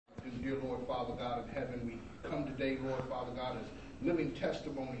and dear Lord, Father God in heaven, we come today, Lord, Father God, as living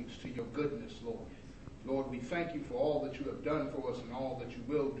testimonies to your goodness, Lord. Lord, we thank you for all that you have done for us and all that you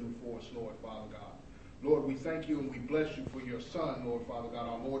will do for us, Lord, Father God. Lord, we thank you and we bless you for your Son, Lord, Father God,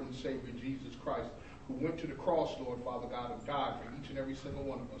 our Lord and Savior, Jesus Christ, who went to the cross, Lord, Father God, and died for each and every single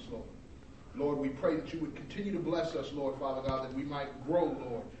one of us, Lord. Lord, we pray that you would continue to bless us, Lord, Father God, that we might grow,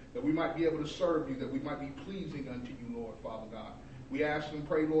 Lord, that we might be able to serve you, that we might be pleasing unto you, Lord, Father God. We ask and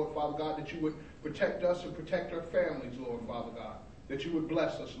pray, Lord, Father God, that you would protect us and protect our families, Lord, Father God, that you would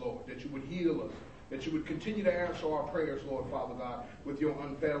bless us, Lord, that you would heal us, that you would continue to answer our prayers, Lord, Father God, with your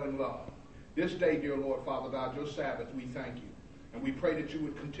unfailing love. This day, dear Lord, Father God, your Sabbath, we thank you. And we pray that you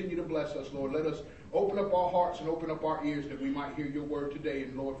would continue to bless us, Lord. Let us open up our hearts and open up our ears that we might hear your word today.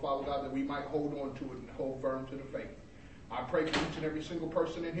 And Lord, Father God, that we might hold on to it and hold firm to the faith. I pray for each and every single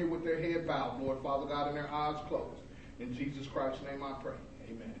person in here with their head bowed, Lord, Father God, and their eyes closed. In Jesus Christ's name I pray.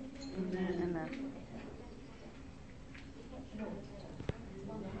 Amen. Amen. Amen.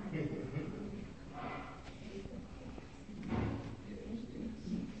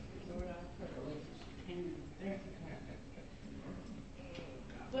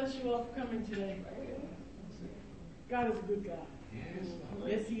 Bless you all for coming today. God is a good God.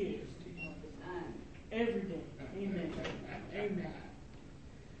 Yes, he is. Every day. Amen. Amen.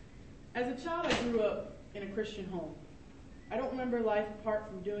 As a child, I grew up in a Christian home. I don't remember life apart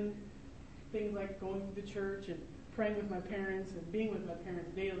from doing things like going to the church and praying with my parents and being with my parents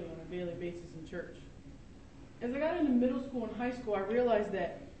daily on a daily basis in church. As I got into middle school and high school, I realized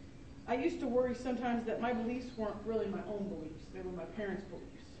that I used to worry sometimes that my beliefs weren't really my own beliefs. They were my parents' beliefs.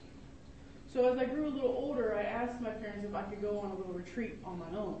 So as I grew a little older, I asked my parents if I could go on a little retreat on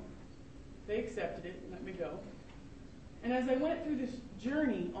my own. They accepted it and let me go. And as I went through this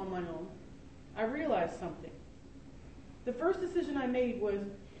journey on my own, I realized something. The first decision I made was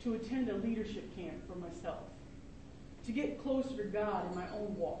to attend a leadership camp for myself, to get closer to God in my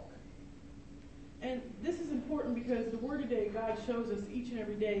own walk. And this is important because the Word today, God shows us each and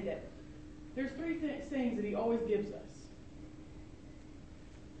every day that there's three sayings that he always gives us.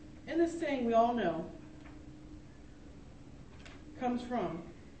 And this saying we all know comes from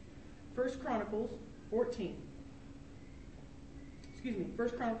 1 Chronicles 13,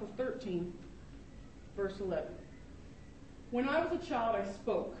 verse 11. When I was a child, I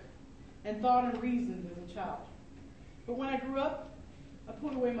spoke and thought and reasoned as a child. But when I grew up, I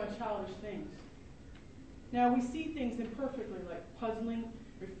put away my childish things. Now we see things imperfectly, like puzzling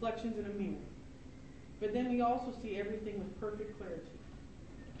reflections in a mirror. But then we also see everything with perfect clarity.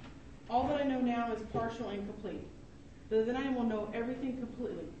 All that I know now is partial and complete. But then I will know everything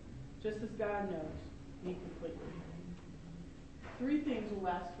completely, just as God knows me completely. Three things will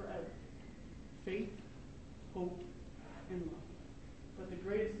last forever: faith, hope, and love. But the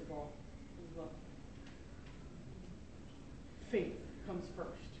greatest of all is love. Faith comes first.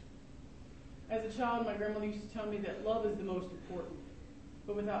 As a child, my grandmother used to tell me that love is the most important.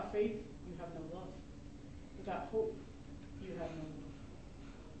 But without faith, you have no love. Without hope, you have no love.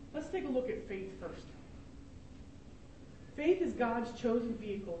 Let's take a look at faith first. Faith is God's chosen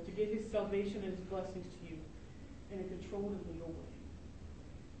vehicle to get his salvation and his blessings to you in a controlled and legal way.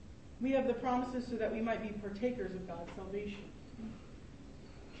 We have the promises so that we might be partakers of God's salvation,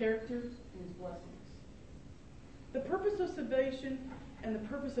 character, and his blessings. The purpose of salvation and the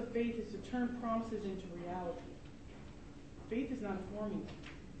purpose of faith is to turn promises into reality. Faith is not a formula.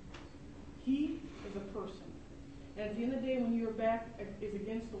 He is a person. And at the end of the day, when your back is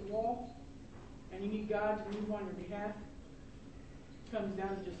against the wall and you need God to move on your behalf, it comes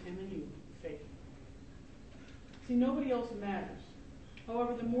down to just him and you, faith. See, nobody else matters.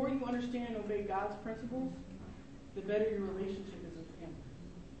 However, the more you understand and obey God's principles, the better your relationship is with him.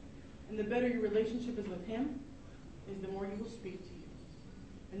 And the better your relationship is with him, is the more he will speak to you.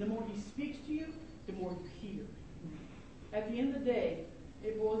 And the more he speaks to you, the more you hear. At the end of the day,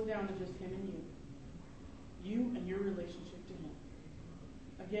 it boils down to just him and you. You and your relationship to him.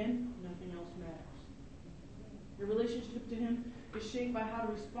 Again, nothing else matters. Your relationship to him is shaped by how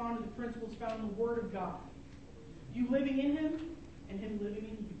to respond to the principles found in the Word of God. You living in him and him living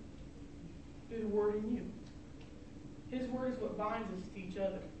in you. Through the Word in you. His Word is what binds us to each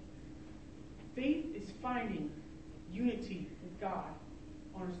other. Faith is finding unity with God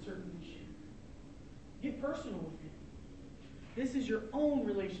on a certain mission. Get personal with him. This is your own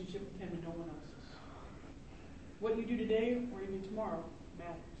relationship with him and no one else's. What you do today or even tomorrow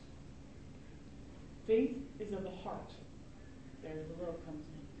matters. Faith is of the heart. There the love comes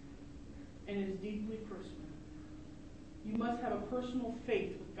in. And it is deeply personal. You must have a personal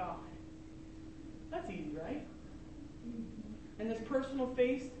faith with God. That's easy, right? And this personal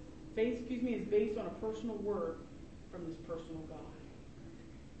faith Faith, is based on a personal word from this personal God,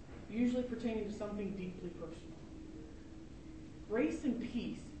 usually pertaining to something deeply personal. Grace and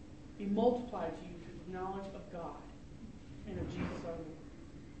peace be multiplied to you through the knowledge of God and of Jesus our Lord.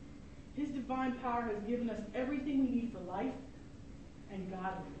 His divine power has given us everything we need for life and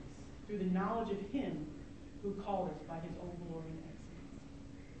godliness through the knowledge of Him who called us by His own glory and excellence.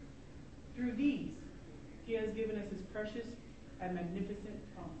 Through these, He has given us His precious and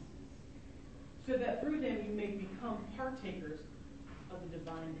magnificent promises, so that through them you may become partakers of the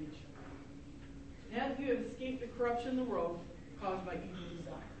divine nature. And as you have escaped the corruption of the world caused by evil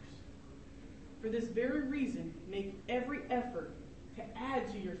desires. For this very reason, make every effort to add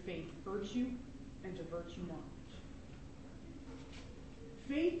to your faith virtue, and to virtue knowledge.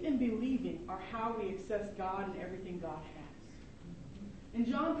 Faith and believing are how we access God and everything God has. In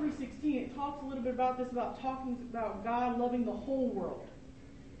John 3:16, it talks a little bit about this, talking about God loving the whole world.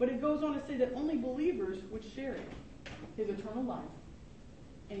 But it goes on to say that only believers would share it, His eternal life,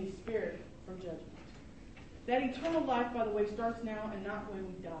 and His Spirit from judgment. That eternal life, by the way, starts now and not when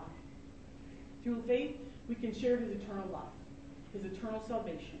we die. Through faith, we can share His eternal life, His eternal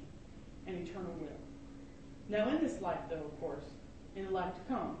salvation, and eternal will. Now in this life, though, of course, in the life to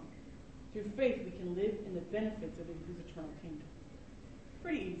come, through faith we can live in the benefits of His eternal kingdom.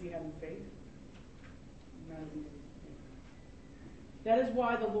 Pretty easy having faith. Not as easy. That is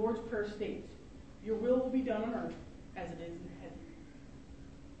why the Lord's Prayer states, your will be done on earth as it is in heaven.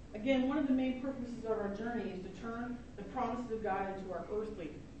 Again, one of the main purposes of our journey is to turn the promises of God into our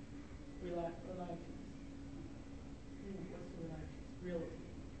earthly realities. Reality.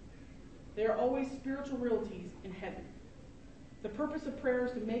 They are always spiritual realities in heaven. The purpose of prayer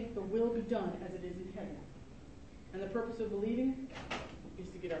is to make the will be done as it is in heaven. And the purpose of believing is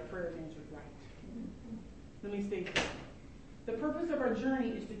to get our prayers answered right. Let me state this. The purpose of our journey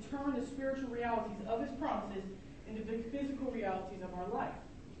is to turn the spiritual realities of His promises into the physical realities of our life.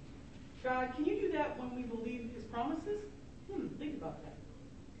 God, can you do that when we believe His promises? Think about that.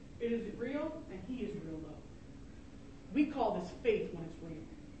 It is real, and He is real, though. We call this faith when it's real.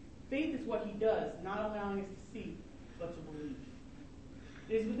 Faith is what He does, not allowing us to see, but to believe.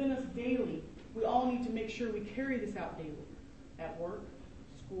 It is within us daily. We all need to make sure we carry this out daily. At work,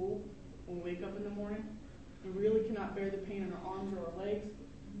 school, when we wake up in the morning, we really cannot bear the pain in our arms or our legs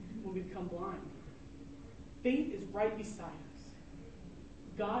when we become blind. Faith is right beside us.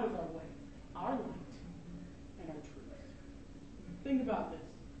 God is our way, our light, and our truth. Think about this.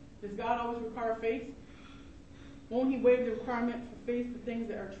 Does God always require faith? Won't He waive the requirement for faith for things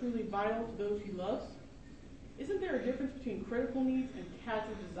that are truly vital to those He loves? Isn't there a difference between critical needs and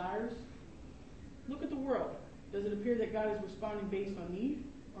casual desires? Look at the world. Does it appear that God is responding based on need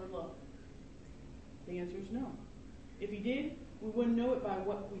or love? The answer is no. If He did, we wouldn't know it by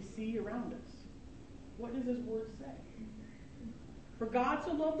what we see around us. What does His word say? For God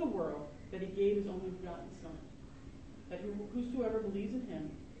so loved the world that He gave His only begotten Son, that whosoever believes in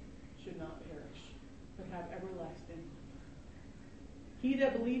Him should not perish, but have everlasting life. He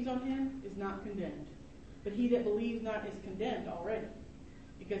that believes on Him is not condemned, but he that believes not is condemned already,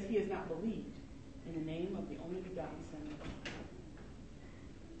 because he has not believed in the name of the only begotten Son of God.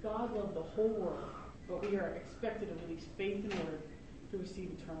 God loved the whole world, but we are expected to release faith in order to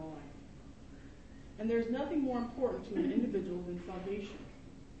receive eternal life. And there is nothing more important to an individual than salvation.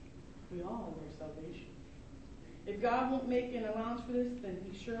 We all have our salvation. If God won't make an allowance for this, then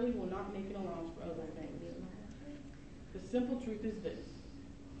He surely will not make an allowance for other things. The simple truth is this: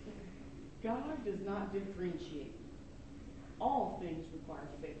 God does not differentiate. All things require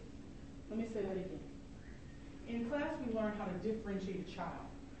faith. Let me say that again. In class, we learn how to differentiate a child,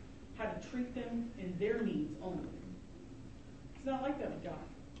 how to treat them in their needs only. It's not like that with God.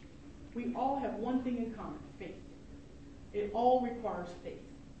 We all have one thing in common: faith. It all requires faith.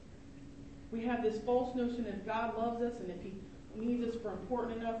 We have this false notion that if God loves us and if He needs us for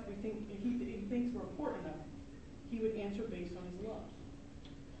important enough, if He thinks we're important enough, He would answer based on His love.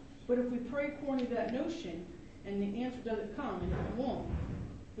 But if we pray according to that notion and the answer doesn't come, and if it won't,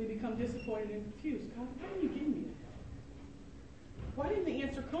 we become disappointed and confused. God, why didn't you give me that? Why didn't the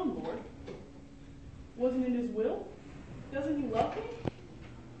answer come, Lord? Wasn't it His will? Doesn't He love me?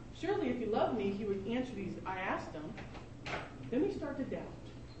 Surely if He loved me, He would answer these I asked Him. Then we start to doubt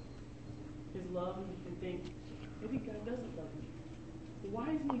His love and think, maybe God doesn't love me. Why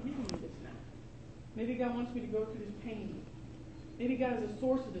isn't He giving me this now? Maybe God wants me to go through this pain. Maybe God is the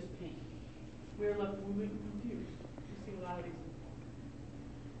source of this pain. We are left confused. We see a lot of these.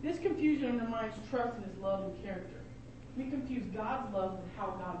 This confusion undermines trust in His love and character. We confuse God's love with how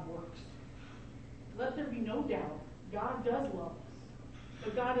God works. Let there be no doubt, God does love us.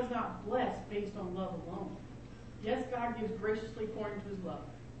 But God is not blessed based on love alone. Yes, God gives graciously according to his love,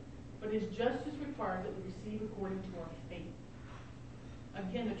 but his justice requires that we receive according to our faith.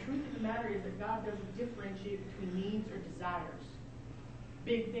 Again, the truth of the matter is that God doesn't differentiate between needs or desires,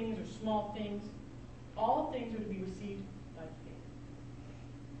 big things or small things. All things are to be received by faith,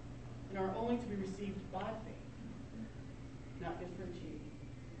 and are only to be received by faith, not differentiated.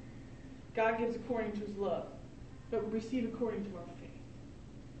 God gives according to his love, but we receive according to our faith.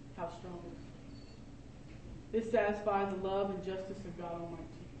 How strong is faith? This satisfies the love and justice of God Almighty.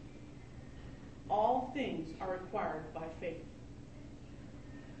 All things are required by faith.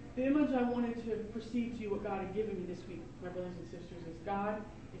 The image I wanted to perceive to you what God had given me this week, my brothers and sisters, is God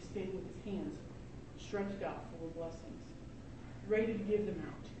is standing with his hands stretched out full of blessings, ready to give them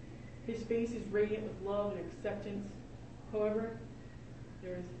out. His face is radiant with love and acceptance. However,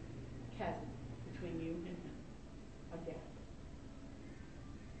 there is a chasm between you and him, a gap.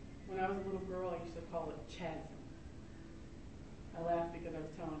 When I was a little girl, I used to call it chasm. I laughed because I was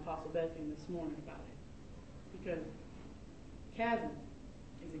telling Apostle Bethany this morning about it. Because chasm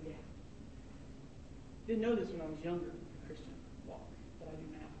is a gap. Didn't know this when I was younger in the Christian walk, but I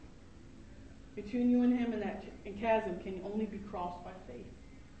do now. Between you and him and that chasm can only be crossed by faith.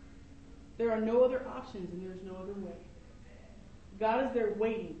 There are no other options and there's no other way. God is there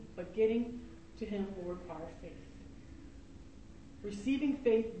waiting, but getting to him will require faith. Receiving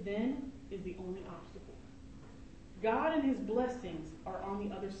faith then is the only obstacle. God and his blessings are on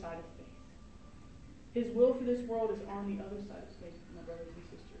the other side of faith. His will for this world is on the other side of faith, my brothers and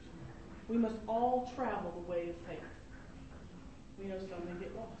sisters. We must all travel the way of faith. We know some may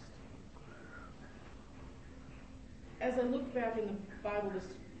get lost. As I look back in the Bible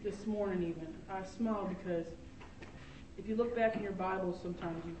this morning even, I smile because if you look back in your Bible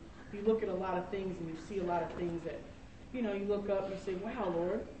sometimes you look at a lot of things and you see a lot of things that, you look up and you say, wow,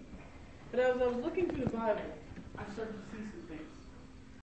 Lord. But as I was looking through the Bible, I started to see some